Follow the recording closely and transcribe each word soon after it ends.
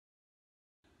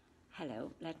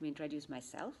Hello, let me introduce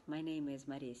myself. My name is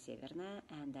Maria Severnaya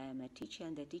and I am a teacher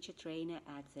and a teacher trainer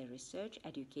at the Research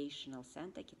Educational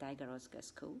Center Kitaigorodskoye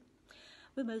School.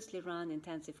 We mostly run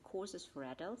intensive courses for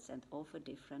adults and offer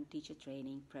different teacher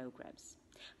training programs.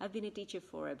 I've been a teacher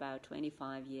for about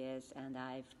 25 years and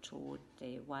I've taught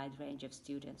a wide range of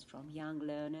students from young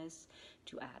learners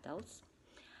to adults.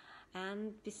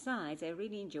 And besides, I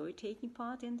really enjoy taking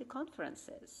part in the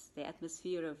conferences. The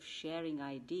atmosphere of sharing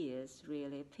ideas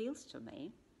really appeals to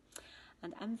me.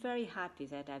 And I'm very happy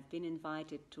that I've been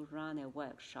invited to run a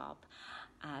workshop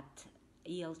at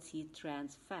ELT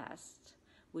Trans Fest,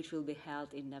 which will be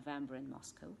held in November in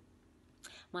Moscow.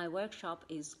 My workshop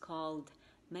is called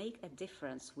Make a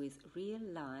Difference with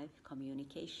Real-Life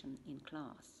Communication in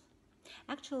Class.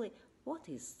 Actually, what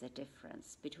is the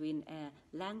difference between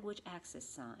a language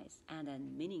exercise and a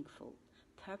meaningful,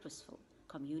 purposeful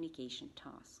communication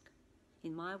task?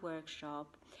 In my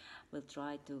workshop, we'll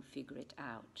try to figure it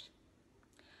out.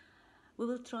 We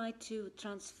will try to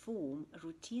transform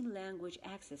routine language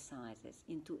exercises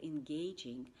into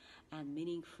engaging and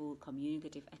meaningful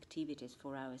communicative activities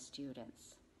for our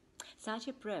students. Such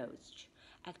approach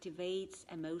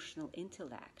activates emotional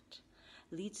intellect,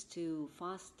 leads to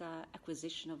faster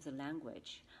acquisition of the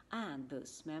language and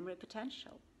boosts memory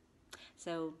potential.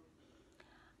 So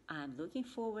I'm looking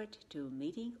forward to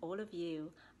meeting all of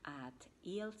you at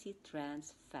ELT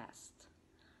Trans Fest,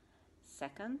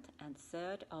 2nd and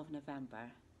 3rd of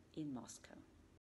November in Moscow.